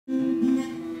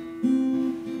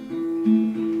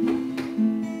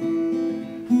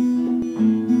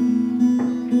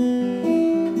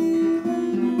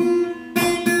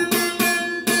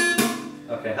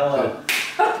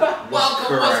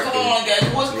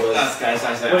Not Sky.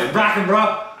 What's rockin', bro?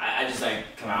 I just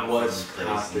like come out. What's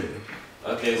poppin'?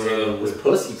 Okay, so What's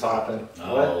pussy poppin'?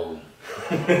 Oh.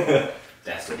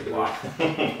 That's the WAP.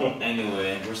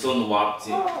 Anyway, we're still in the WAP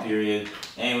period.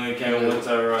 Anyway, Kevin,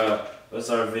 what's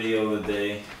our video of the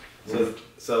day?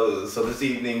 So this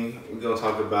evening we're gonna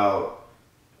talk about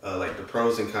like the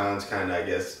pros and cons, kind of, I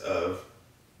guess, of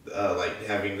like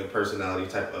having the personality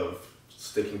type of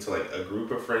sticking to like a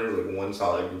group of friends, like one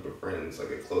solid group of friends,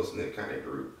 like a close knit kind of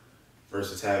group,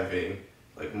 versus having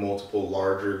like multiple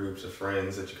larger groups of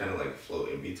friends that you kind of like float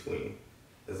in between.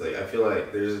 It's like I feel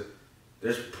like there's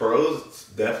pros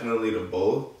definitely to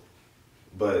both,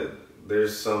 but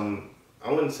there's some,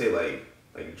 I wouldn't say like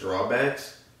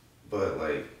drawbacks, but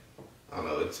like I don't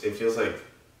know, it feels like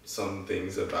some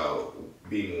things about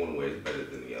being one way is better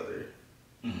than the other,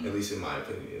 at least in my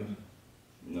opinion.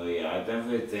 No, yeah, I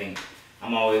definitely think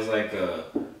I'm always like a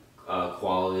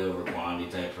quality over quantity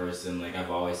type person. Like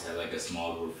I've always had like a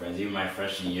small group of friends. Even my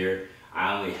freshman year,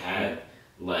 I only had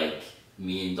like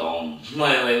me and Dalton.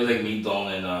 Like it was like me,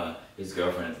 Dalton, and his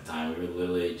girlfriend at the time. We were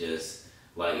literally just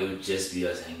like, it would just be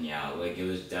us hanging out. Like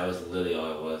that was literally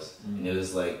all it was. And it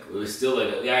was like, it was still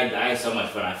like, yeah, I had so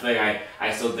much fun. I feel like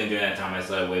I still think during that time I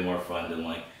still had way more fun than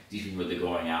like these people that are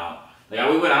going out. Like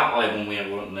we went out like when we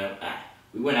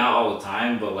went out all the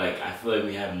time, but like I feel like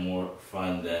we had more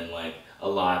fun than like a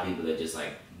lot of people that just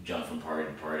like jump from party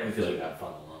to party. I feel like we had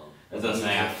fun alone. That's what I'm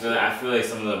saying. I feel like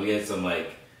some of we had some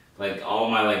like all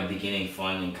my like beginning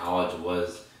fun in college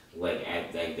was like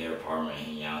at like their apartment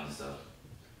hanging out and stuff.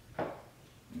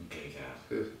 Okay, cat.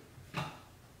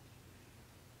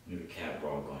 Maybe cat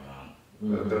brawl going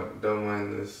on. Don't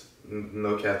mind this.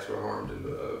 No cats were harmed in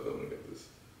the filming of this.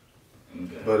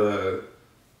 Okay. But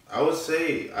I would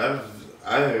say I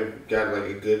have got like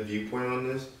a good viewpoint on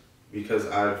this because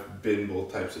I've been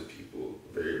both types of people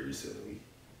very recently.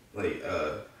 Like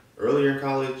earlier in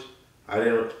college, I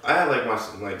had like my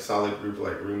like solid group of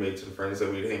like roommates and friends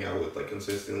that we'd hang out with like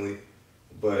consistently,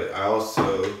 but I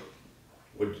also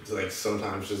would like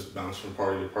sometimes just bounce from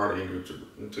party to party and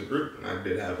group to group, and I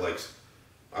did have like,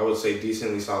 I would say,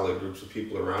 decently solid groups of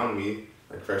people around me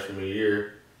like freshman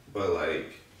year, but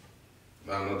like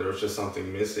I don't know, there was just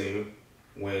something missing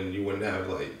when you wouldn't have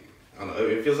like, I don't know,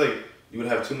 it feels like you would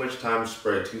have too much time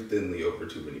spread too thinly over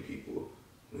too many people.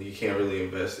 You can't really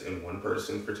invest in one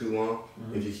person for too long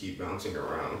if you keep bouncing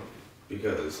around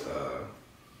because,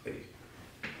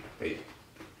 hey.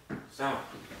 Stop.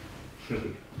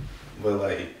 But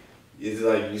like, it's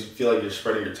like you feel like you're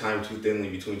spreading your time too thinly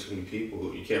between too many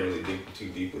people. You can't really dig too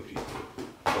deep with people.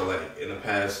 But like in the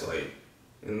past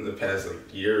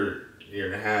year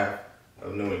and a half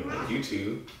of knowing like you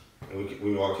two, and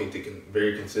we all kicked it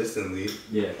very consistently.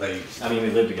 Yeah. Like I mean,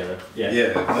 we lived together. Yeah.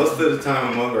 Yeah. Most of the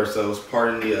time among ourselves,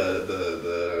 pardon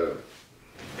the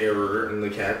error in the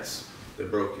cats. They're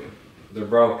broken. They're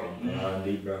broken. They are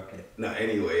indeed broken. No,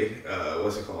 anyway,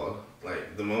 what's it called?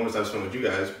 Like the moments I've spent with you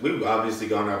guys, we've obviously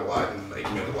gone out a lot and like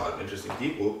met a lot of interesting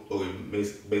people, but we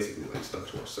basically like stuck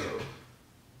to ourselves.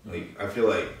 Like I feel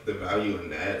like the value in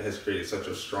that has created such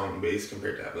a strong base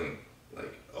compared to having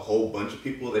like a whole bunch of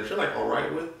people that you're like all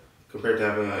right with, compared to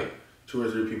having like 2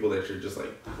 or 3 people that you're just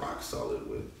like rock solid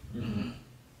with.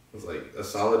 It's like a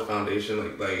solid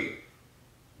foundation. Like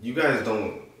you guys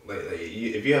don't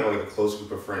if you have like a close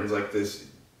group of friends like this,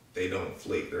 they don't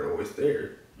flake. They're always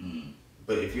there.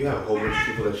 But if you have a whole bunch of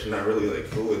people that you're not really like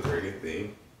cool with or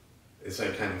anything, it's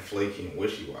like kind of flaky and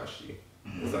wishy-washy.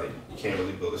 It's like you can't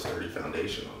really build a sturdy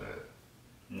foundation on that.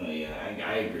 No, yeah,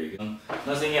 I agree. I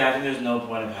think there's no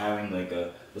point of having like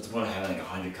what's the point of having like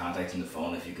 100 contacts in the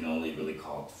phone if you can only really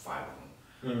call 5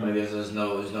 of them? Like there's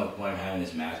no point of having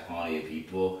this mass quantity of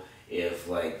people if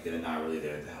like they're not really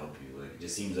there to help you. Like it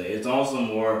just seems like it's also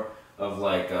more of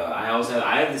like I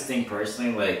have this thing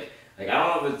personally like I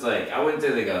don't know if it's like I wouldn't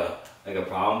say like a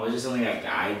problem, but it's just something like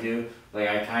I do. Like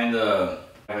I kind of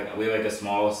we have like a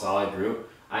small solid group.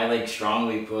 I like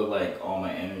strongly put like all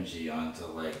my energy onto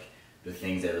like the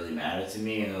things that really matter to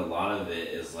me, and a lot of it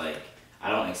is like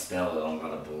I don't expel it on a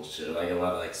lot of bullshit, like a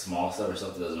lot of like small stuff or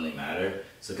stuff that doesn't really matter.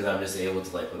 So because I'm just able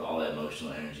to like put all that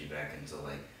emotional energy back into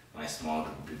like my small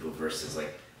group of people versus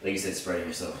like you said, spreading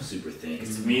yourself super thin.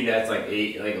 Because to me, that's like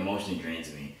emotionally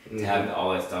drains me to have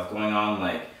all that stuff going on.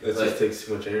 Like that just takes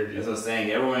too much energy. That's what I'm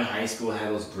saying. Everyone in high school had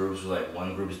those groups where like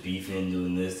one group's beefing,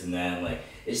 doing this and that. And, like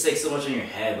it just takes so much on your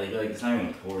head. Like it's not even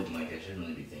important. Like I shouldn't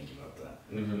really be thinking about that.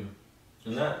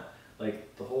 And that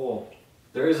like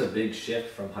there is a big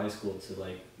shift from high school to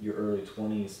like your early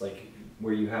 20s, like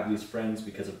where you have these friends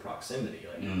because of proximity.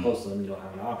 Like you're close to them, you don't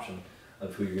have an option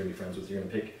of who you're gonna be friends with. You're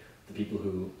gonna pick the people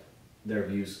who their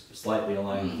views slightly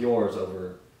align with yours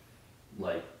over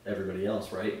like everybody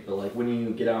else, right? But like when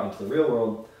you get out into the real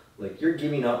world, like you're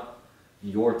giving up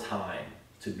your time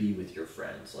to be with your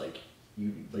friends. Like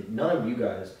none of you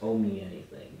guys owe me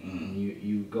anything. And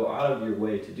you go out of your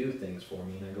way to do things for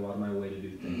me, and I go out of my way to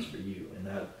do things for you,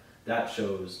 and that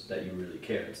shows that you really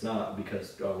care. It's not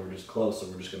because we're just close, so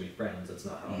we're just gonna be friends. That's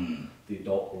not how the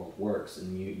adult world works.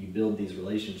 And you build these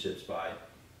relationships by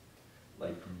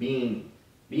like being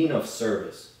of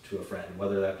service to a friend,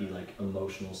 whether that be like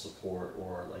emotional support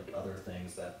or like other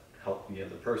things that help the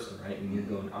other person, right? And you're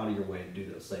going out of your way to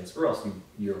do those things, or else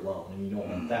you're alone, and you don't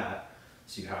want that.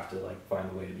 So you have to like find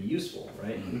a way to be useful,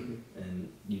 right? And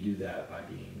you do that by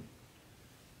being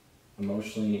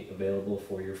emotionally available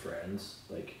for your friends,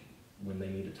 like when they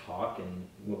need to talk. And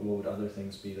what would other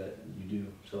things be that you do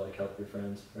to like help your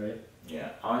friends, right? Yeah,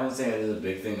 I was saying this is a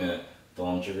big thing to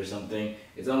phone trick or something.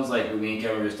 It's almost like when me and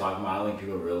Kevin were just talking about, I don't think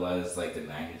people realize like the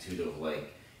magnitude of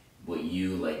like what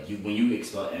you when you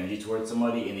expel energy towards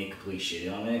somebody and they completely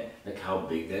shit on it, like how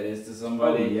big that is to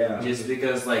somebody. Oh, yeah. Just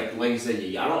because like you said,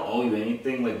 I don't owe you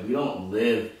anything. Like we don't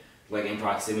live like in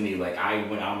proximity. Like I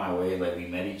went out of my way. Like we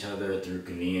met each other through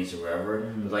convenience or wherever.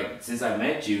 But like since I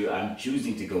met you, I'm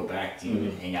choosing to go back to you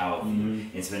and hang out with you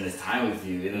and spend this time with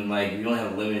you. And then like we don't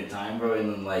have limited time, bro.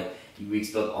 And then like we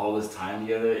expelled all this time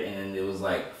together, and it was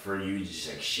like for you to just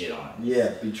like shit on us.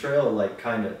 Yeah, betrayal like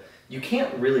kind of. You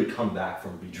can't really come back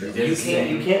from betrayal. You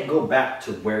Same. can't go back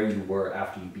to where you were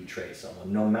after you betray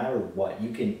someone, no matter what. You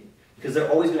can, because they're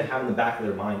always going to have in the back of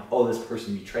their mind, oh, this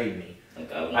person betrayed me.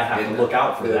 Like, I have to look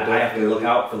out for that. I have to look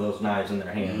out for those knives in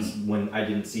their hands when I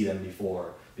didn't see them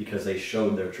before because they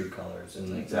showed their true colors.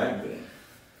 And Exactly.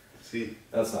 See,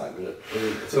 that's not good.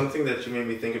 Something that you made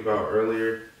me think about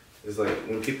earlier is like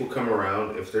when people come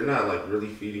around, if they're not like really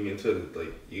feeding into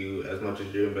like you as much as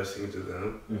you're investing into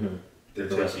them. They're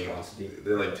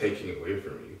like taking away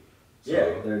from you. So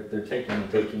yeah, they're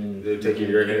taking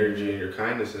your energy and your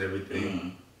kindness and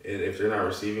everything. And if they're not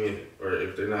receiving it, or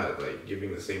if they're not like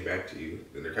giving the same back to you,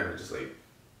 then they're kind of just like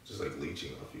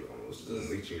leeching off you almost,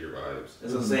 leeching your vibes.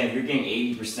 That's what I'm saying. If you're getting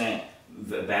 80%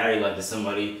 the battery life to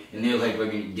somebody, and they're like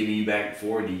giving you back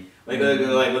 40, like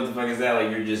what the fuck is that?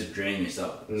 Like you're just draining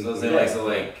yourself. So I'm saying I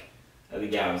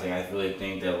think I really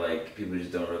think that like people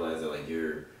just don't realize that like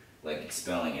you're like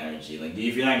expelling energy. Like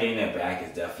if you're not getting that back,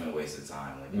 it's definitely a waste of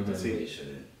time. Like you definitely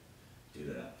shouldn't do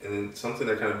that. And then something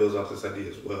that kind of builds off this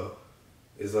idea as well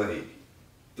is like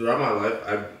throughout my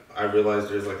life, I realized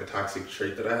there's like a toxic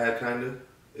trait that I had kind of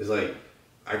is like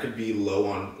I could be low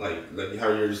on like how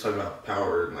you're just talking about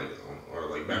power and like or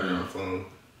like battery on a phone.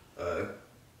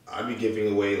 I'd be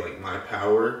giving away like my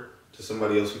power to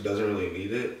somebody else who doesn't really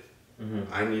need it.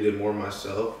 I need it more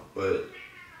myself, but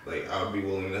like I'll be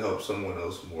willing to help someone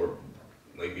else more,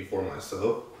 like before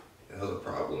myself. And that was a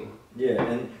problem. Yeah,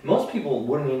 and most people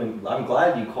wouldn't even. I'm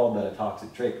glad you called that a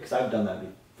toxic trait because I've done that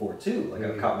before too. Like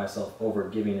I've caught myself over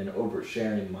giving and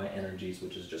oversharing my energies,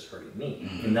 which is just hurting me.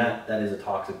 And that is a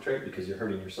toxic trait because you're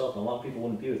hurting yourself. And a lot of people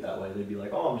wouldn't view it that way. They'd be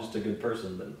like, "Oh, I'm just a good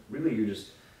person," but really you're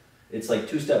just. It's like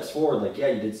 2 steps forward. Like yeah,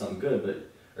 you did something good, but.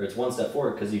 Or it's 1 step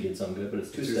forward because you did something good, but it's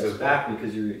 2 steps back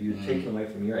because you're taking away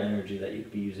from your energy that you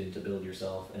could be using to build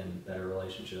yourself and better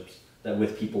relationships that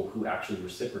with people who actually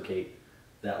reciprocate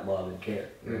that love and care.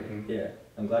 Yeah,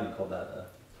 I'm glad you called that a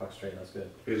toxic trait. That's good.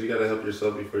 Because you gotta help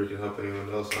yourself before you can help anyone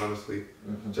else. Honestly,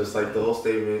 just like the whole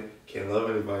statement, can't love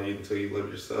anybody until you love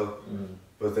yourself.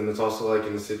 But then it's also like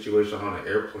in a situation on an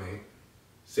airplane.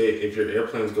 Say if your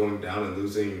airplane's going down and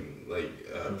losing like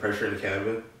pressure in the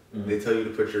cabin. They tell you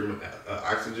to put your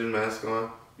oxygen mask on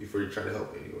before you try to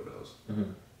help anyone else.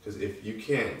 Because if you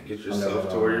can't get yourself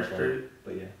to where you're straight,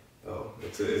 but yeah. Oh,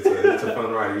 it's a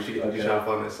fun ride. You should hop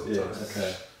on it sometimes. Yeah,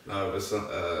 okay. No,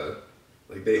 but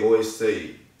like they always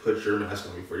say, put your mask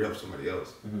on before you help somebody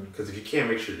else. Because if you can't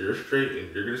make sure you're straight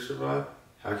and you're gonna survive,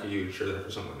 how can you ensure that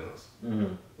for someone else?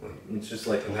 Like, it's just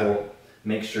like the whole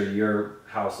make sure your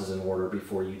house is in order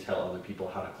before you tell other people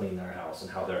how to clean their house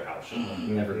and how their house should look.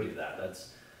 Never do that.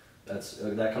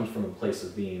 That comes from a place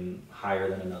of being higher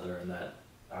than another, and that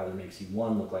either makes you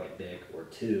 1 look like a dick, or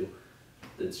 2,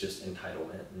 it's just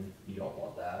entitlement, and you don't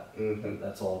want that.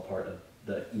 That's all part of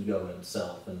the ego and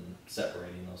self and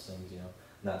separating those things, you know.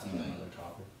 And that's another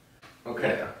topic.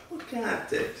 Okay. What got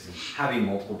this? Having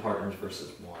multiple partners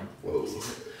versus one. Whoa.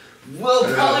 Well,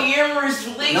 polyamorous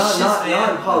relationships.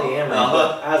 Not polyamorous,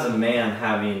 but as a man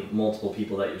having multiple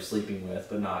people that you're sleeping with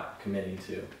but not committing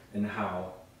to, and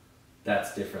how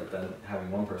that's different than having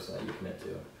one person that you commit to.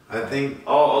 I think.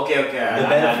 Oh, okay. The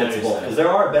benefits of both, because there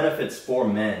are benefits for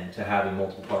men to having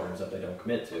multiple partners that they don't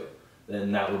commit to.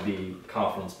 Then that would be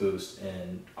confidence boost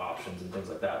and options and things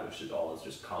like that, which is all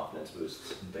just confidence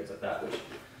boosts and things like that. Which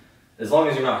as long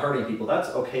as you're not hurting people, that's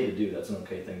okay to do. That's an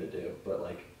okay thing to do. But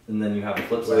like, and then you have the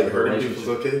flip side. Like of the hurting relationship.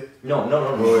 people's okay? No.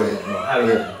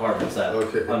 Having partners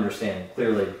that understand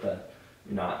clearly that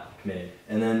you're not committed.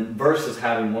 And then versus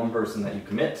having one person that you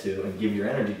commit to and give your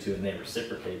energy to, and they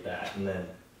reciprocate that, and then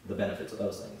the benefits of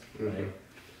those things. Right?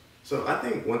 So I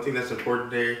think one thing that's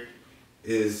important there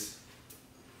is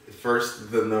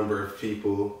first the number of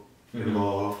people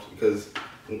involved, because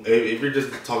if you're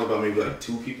just talking about maybe like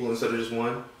 2 people instead of just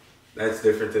 1, that's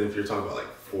different than if you're talking about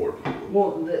like 4 people.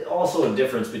 Well, also a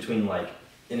difference between like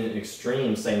in an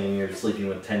extreme saying you're sleeping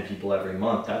with 10 people every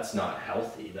month. That's not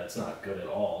healthy. That's not good at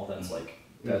all. That's like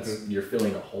you're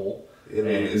filling a hole. And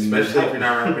especially if you're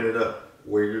not wrapping it up.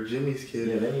 Where your Jimmy's kid?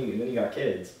 Yeah, then you got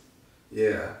kids.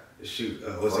 Yeah. Shoot,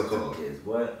 what's it called? Kids,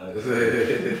 what?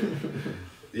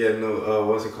 Yeah, no,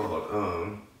 what's it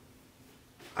called?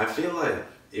 I feel like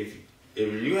if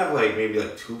you have like maybe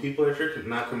like 2 people that you're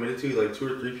not committed to, like 2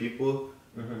 or 3 people,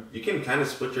 you can kind of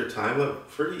split your time up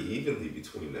pretty evenly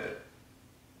between that,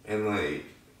 and like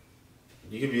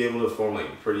you could be able to form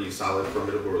like pretty solid,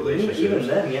 formidable relationships. Even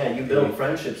then, yeah, you build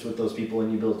friendships with those people,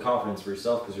 and you build confidence for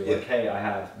yourself because you're like, hey, I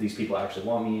have these people actually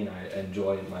want me, and I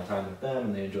enjoy my time with them,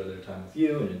 and they enjoy their time with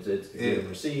you, and it's good and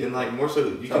received. And like more so,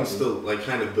 you can still like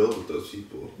kind of build with those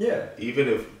people. Yeah. Even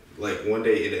if like one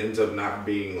day it ends up not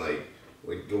being like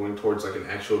going towards like an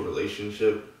actual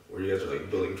relationship where you guys are like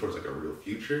building towards like a real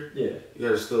future. Yeah. You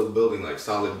guys are still building like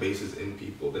solid bases in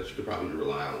people that you could probably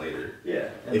rely on later. Yeah.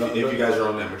 And if you guys are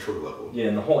on that mature level. Yeah,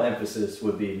 and the whole emphasis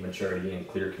would be maturity and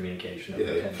clear communication.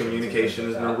 Yeah, communication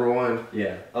is number 1.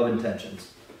 Yeah, of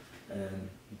intentions. And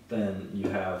then you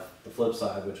have the flip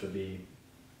side, which would be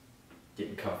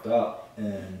getting cuffed up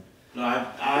and. No,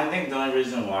 I think the only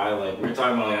reason why, like, we're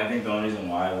talking about, like, I think the only reason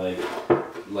why, like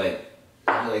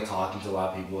talking to a lot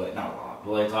of people, like, not a lot,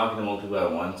 but, like, talking to multiple people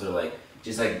at once, or, like,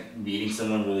 just, like, meeting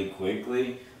someone really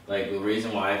quickly, like, the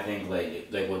reason why I think,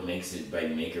 like what makes it, like,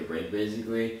 make or break,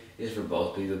 basically, is for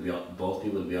both people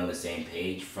to be on the same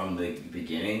page from the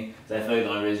beginning. So I feel like the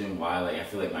only reason why, like, I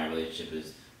feel like my relationship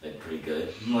is, like, pretty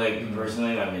good. Like,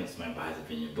 personally, I mean, it's my biased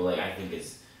opinion, but, like, I think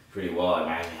it's pretty well.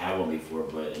 I haven't had one before,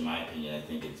 but in my opinion, I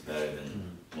think it's better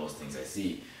than most things I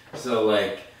see. So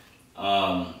like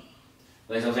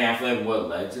something I feel like what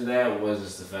led to that was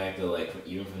just the fact that like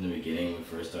even from the beginning when we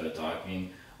first started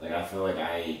talking, like I feel like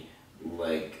I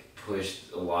like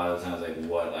pushed a lot of times like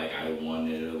what like I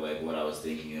wanted or like what I was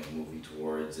thinking of moving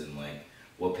towards and like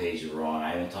what page you were on.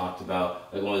 I even talked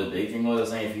about like one of the big things was I was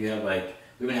saying if you have like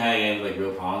we've been having any like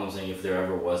real problems, and if there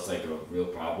ever was like a real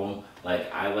problem,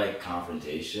 like I like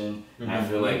confrontation. I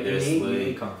feel like there's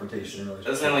need confrontation in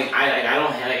relationships. That's like I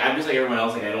don't have, like, I'm just like everyone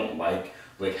else. Like I don't like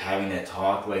having that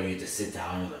talk. Like you have to sit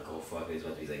down and you're like, oh fuck, it's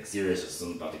about to be like serious or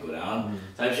something about to go down.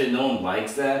 Type shit. No one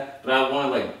likes that, but I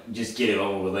want to like just get it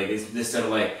over with. Like it's this sort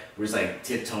of like we're just like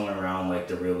tiptoeing around like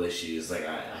the real issues. Like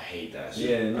I hate that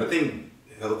shit. Yeah, I think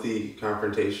healthy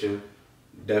confrontation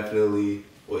definitely.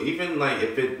 Well, even like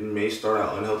if it may start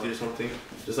out unhealthy or something,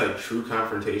 just like true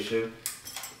confrontation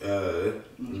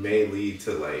may lead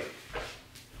to like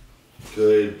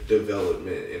good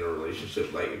development in a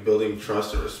relationship, like building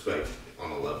trust and respect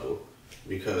on a level.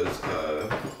 Because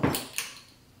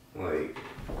like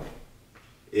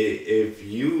if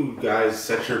you guys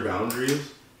set your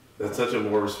boundaries, that's such a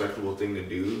more respectable thing to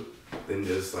do than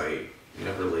just like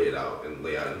never lay it out and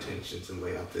lay out intentions and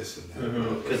lay out this and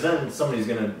that. Because then somebody's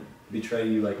gonna betray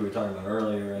you, like we were talking about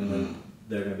earlier, and then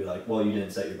they're going to be like, well, you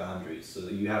didn't set your boundaries. So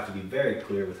you have to be very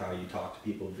clear with how you talk to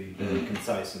people, be very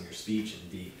concise in your speech,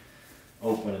 and be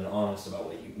open and honest about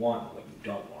what you want and what you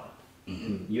don't want.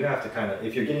 And you have to kind of,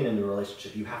 if you're getting into a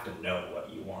relationship, you have to know what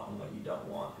you want and what you don't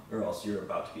want, or else you're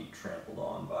about to be trampled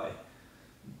on by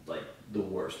like the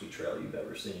worst betrayal you've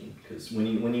ever seen. Because when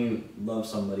you love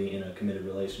somebody in a committed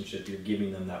relationship, you're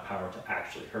giving them that power to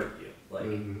actually hurt you. Like,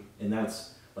 and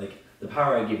that's like, the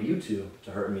power I give you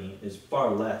to hurt me is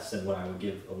far less than what I would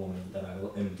give a woman that I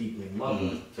am deeply in love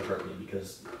with to hurt me,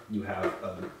 because you have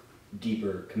a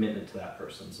deeper commitment to that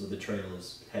person. So the betrayal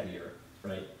is heavier,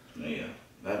 right? Yeah.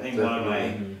 I think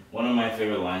one of my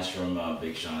favorite lines from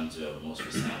Big Sean's most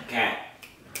recent Cat.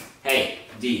 Hey,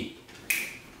 D.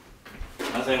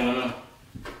 I was saying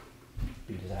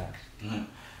beat his ass.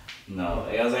 No,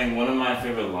 I was saying one of my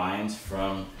favorite lines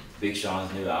from Big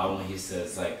Sean's new album. He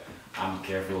says like, I'm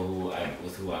careful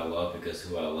with who I love, because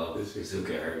who I love is who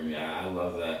can hurt me. I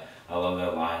love that. I love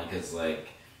that line because like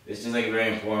it's just like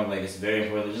very important. Like it's very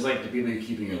important. Just like the people you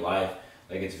keep in your life.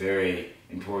 Like it's very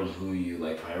important who you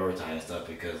like prioritize and stuff,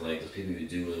 because like those people you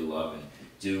do really love and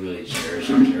do really cherish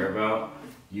and care about,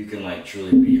 you can like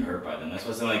truly be hurt by them. That's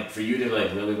what's like for you to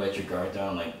like really let your guard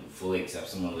down, like fully accept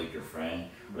someone like your friend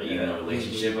But even a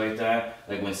relationship like that,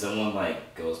 like when someone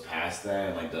like goes past that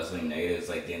and like does something negative, it's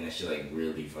like damn, that shit like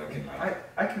really fucking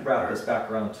like. I could wrap this back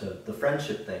around to the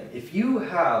friendship thing. If you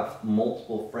have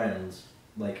multiple friends,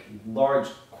 like large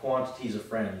quantities of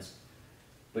friends,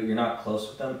 but you're not close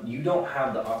with them, you don't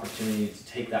have the opportunity to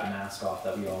take that mask off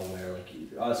that we all wear. Like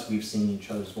us, we've seen each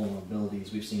other's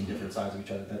vulnerabilities, we've seen different sides of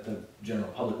each other that the general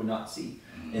public would not see,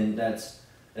 and that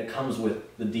comes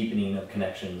with the deepening of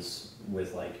connections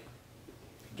with like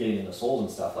getting into souls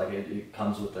and stuff. Like it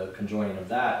comes with the conjoining of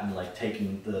that and like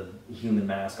taking the human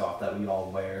mask off that we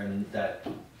all wear, and that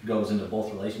goes into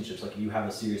both relationships. Like if you have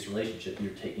a serious relationship,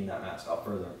 you're taking that mask off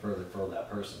further and further for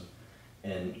that person,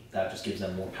 and that just gives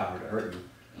them more power to hurt you.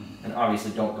 And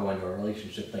obviously don't go into a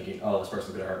relationship thinking, oh, this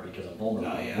person's gonna hurt me because I'm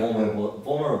vulnerable. No, yeah.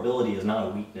 Vulnerability is not a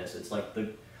weakness. It's like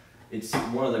it's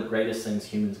one of the greatest things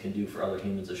humans can do for other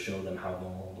humans is show them how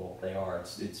vulnerable they are.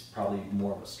 It's probably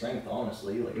more of a strength,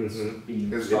 honestly. Like it's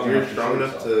being strong if you're strong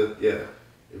enough to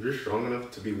if you're strong enough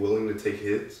to be willing to take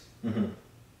hits,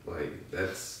 like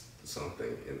that's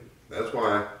something. And that's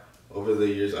why over the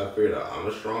years I figured out I'm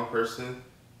a strong person,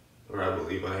 or I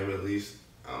believe I am at least.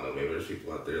 I don't know, maybe there's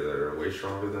people out there that are way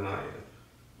stronger than I am.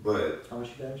 But how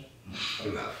much you bench?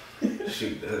 No,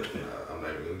 shoot, I'm not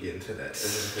even gonna get into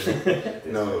that.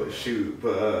 No, shoot,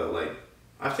 but like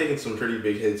I've taken some pretty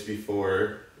big hits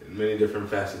before in many different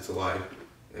facets of life,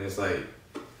 and it's like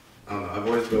I don't know. I've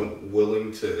always been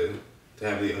willing to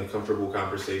have the uncomfortable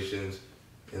conversations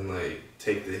and like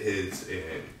take the hits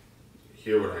and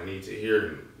hear what I need to hear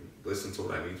and listen to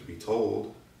what I need to be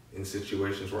told in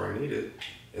situations where I need it.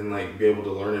 And like be able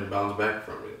to learn and bounce back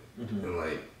from it, and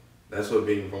like that's what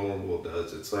being vulnerable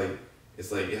does. It's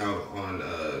like how on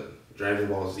Dragon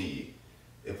Ball Z,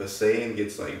 if a Saiyan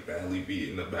gets like badly beat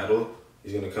in a battle,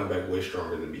 he's gonna come back way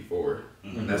stronger than before.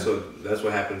 And that's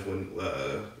what happens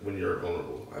when you're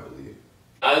vulnerable, I believe.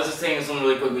 I was just saying something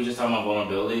really quick. We just talking about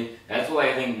vulnerability. That's what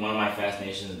I think one of my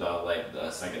fascinations about like the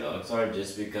psychedelics are,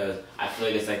 just because I feel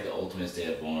like it's like the ultimate state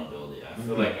of vulnerability. I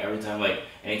feel like every time, like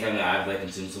anytime that I've like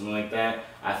consumed something like that,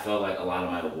 I felt like a lot of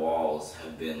my walls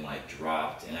have been like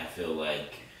dropped, and I feel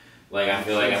like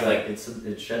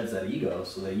it sheds that ego,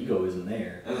 so the ego isn't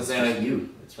there. That's what I'm saying, like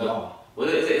you. It's raw. Well,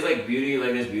 it's like beauty,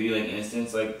 like there's beauty, like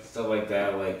innocence, like stuff like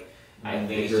that. Like I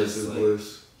think it's just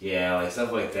like like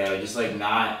stuff like that. Like, just like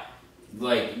not.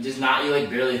 Like, just not, you like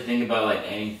barely think about like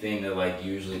anything that like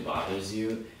usually bothers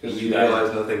you. Because you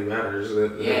realize nothing matters.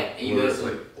 Yeah, and you guys,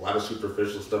 like a lot of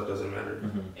superficial stuff doesn't matter.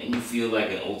 And you feel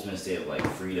like an ultimate state of like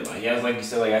freedom. I guess like you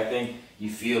said, like I think you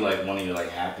feel like one of your like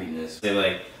happiness. Say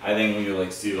like I think when you're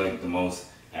like the most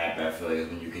happy, I feel like is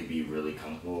when you could be really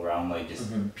comfortable around like just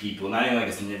people, not even like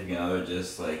a significant other,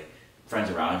 just like friends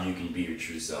around you. You can be your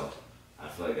true self. I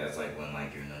feel like that's like when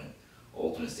like you're in the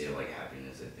ultimate state of like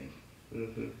happiness, I think.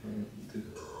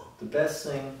 The best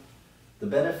thing, the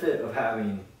benefit of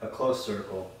having a close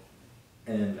circle,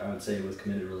 and I would say with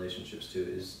committed relationships too,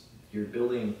 is you're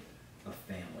building a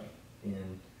family.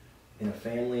 And in a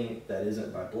family that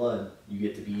isn't by blood, you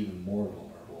get to be even more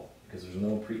vulnerable because there's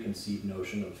no preconceived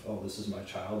notion of, oh, this is my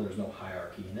child. There's no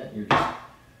hierarchy in it.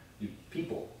 You're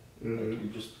people. Like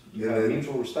you have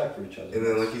mutual respect for each other. And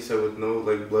then, like you said, with no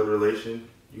like blood relation,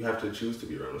 you have to choose to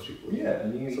be around those people. Yeah,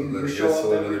 and you show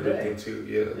up every day. Thing too.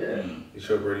 Yeah. You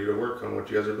show up ready to work on what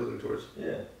you guys are building towards.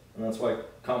 Yeah, and that's why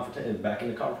back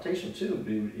into confrontation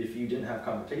too. If you didn't have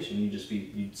confrontation,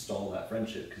 you'd stall that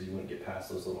friendship because you wouldn't get past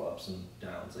those little ups and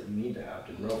downs that you need to have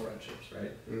to grow friendships,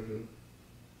 right?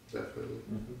 Definitely.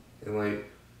 And like,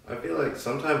 I feel like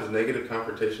sometimes negative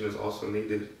confrontation is also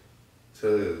needed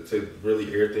to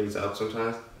really air things out.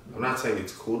 Sometimes I'm not saying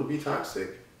it's cool to be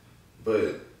toxic,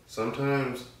 but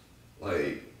sometimes,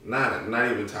 like, not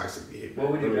even toxic behavior.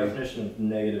 What would your definition of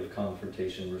negative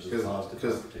confrontation versus positive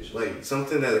confrontation? Like,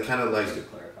 something that kind of, like... Just to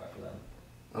clarify for them.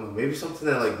 I don't know, maybe something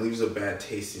that, like, leaves a bad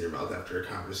taste in your mouth after a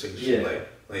conversation. Yeah.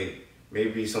 Like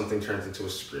maybe something turns into a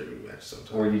screaming match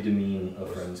sometimes. Or you demean a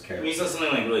friend's character. You said something,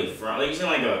 like, really firm. Like, you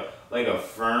saying, like a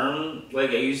firm... Like,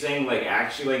 are you saying, like,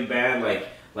 actually, like, bad?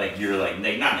 Like you're, like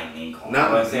not like name calling.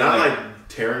 Not like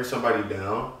tearing somebody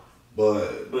down.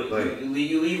 But like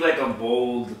you leave like a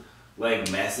bold like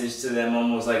message to them,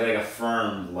 almost like a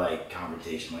firm like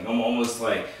confrontation, like almost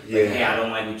like hey, I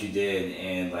don't like what you did,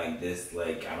 and like this,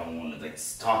 like I don't want to like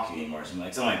talk to you anymore, or something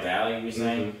like that. Like you're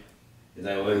saying, is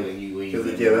that what you?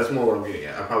 That's more what I'm getting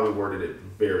at. I probably worded it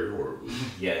very horribly.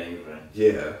 Yeah, you're right.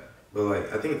 Yeah, but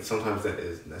like I think sometimes that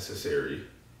is necessary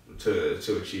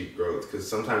to achieve growth, because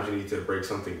sometimes you need to break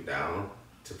something down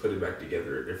to put it back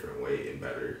together a different way and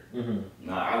better.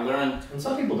 No, I learned... And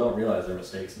some people don't realize their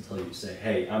mistakes until you say,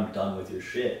 hey, I'm done with your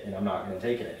shit and I'm not going to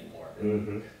take it anymore.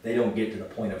 And they don't get to the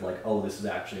point of like, oh, this is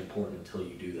actually important until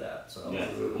you do that. So yeah. I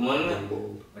can see it.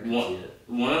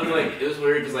 One of the, like, it was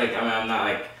weird because like, I mean,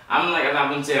 I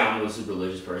wouldn't say I'm a super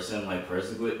religious person, like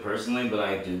personally, but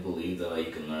I do believe that like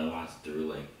you can learn lots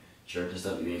through like church and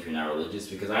stuff, even if you're not religious.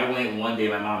 Because I went one day,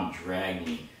 my mom dragged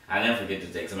me. I never forget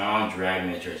this day, because my mom dragged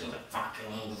me to church, and I was like, fuck, I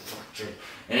don't know the fuck church.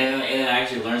 And I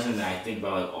actually learned something that I think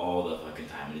about like all the fucking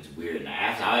time, and it's weird. And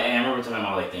I remember telling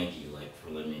my mom, like, thank you, like, for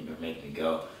making me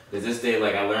go. Because this day,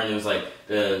 like, I learned it was like,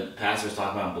 the pastor was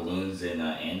talking about balloons and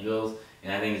anvils,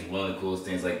 and I think it's one of the coolest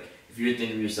things. Like, if you're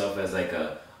thinking of yourself as like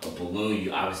a balloon,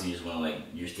 you obviously just want to, like,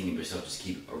 you're thinking of yourself just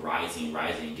keep rising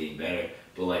and getting better.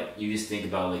 But like, you just think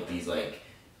about like these like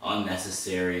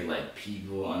unnecessary like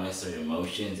people, unnecessary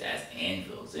emotions as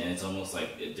anvils, and it's almost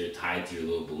like they're tied to your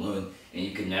little balloon, and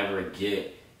you can never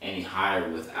get any higher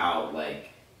without like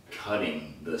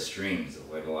cutting the strings of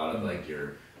like a lot of like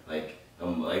your like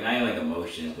not even like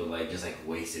emotions, but like just like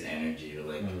wasted energy or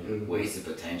like wasted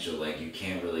potential. Like you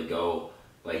can't really go,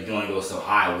 like you can only go so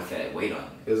high with that weight on you.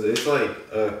 Because it's like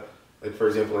for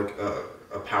example, like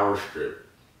a power strip.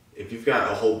 If you've got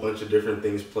a whole bunch of different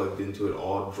things plugged into it,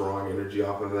 all drawing energy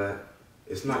off of that,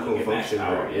 it's not going to function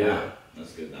right. Yeah,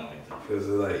 that's good. I like that. Because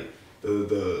like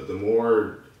the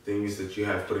more things that you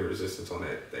have putting resistance on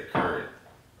that current,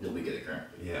 the weaker the current.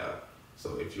 Yeah.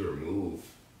 So if you remove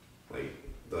like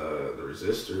the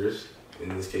resistors, in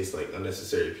this case like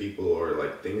unnecessary people or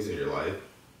like things in your life,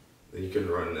 then you can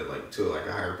run it like to like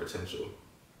a higher potential.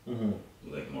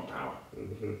 Like more power.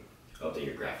 Update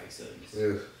your graphics settings.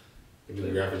 Yeah.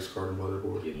 New graphics card and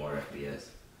motherboard. Get more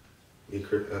FPS.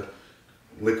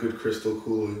 Liquid crystal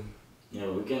cooling. Yeah,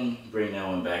 we can bring that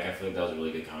one back. I feel like that was a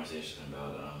really good conversation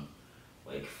about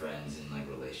like friends and like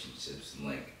relationships and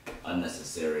like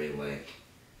unnecessary like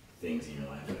things in your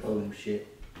life. Oh shit.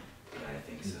 Yeah, I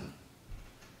think so.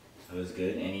 That was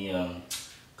good. Any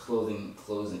closing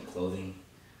thoughts?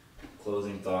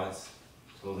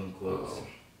 Closing quotes?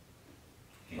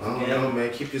 I don't know,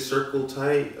 man. Keep your circle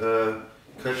tight.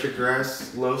 Cut your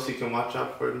grass low so you can watch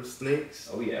out for them snakes.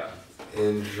 Oh yeah.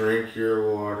 And drink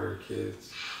your water,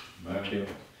 kids. That too.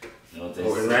 You know what they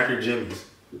and rack your jimmies.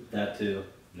 That too.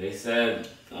 They said,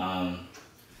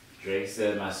 Drake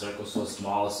said, my circle's so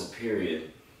small it's a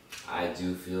period. I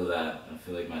do feel that. I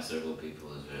feel like my circle of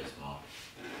people is very small.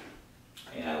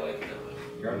 And I like it that way.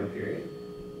 You're on your period.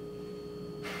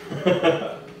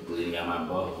 Bleeding out my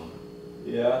butthole.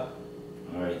 Yeah.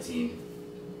 Alright, team.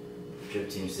 Trip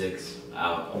Team 6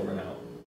 out. Over and out.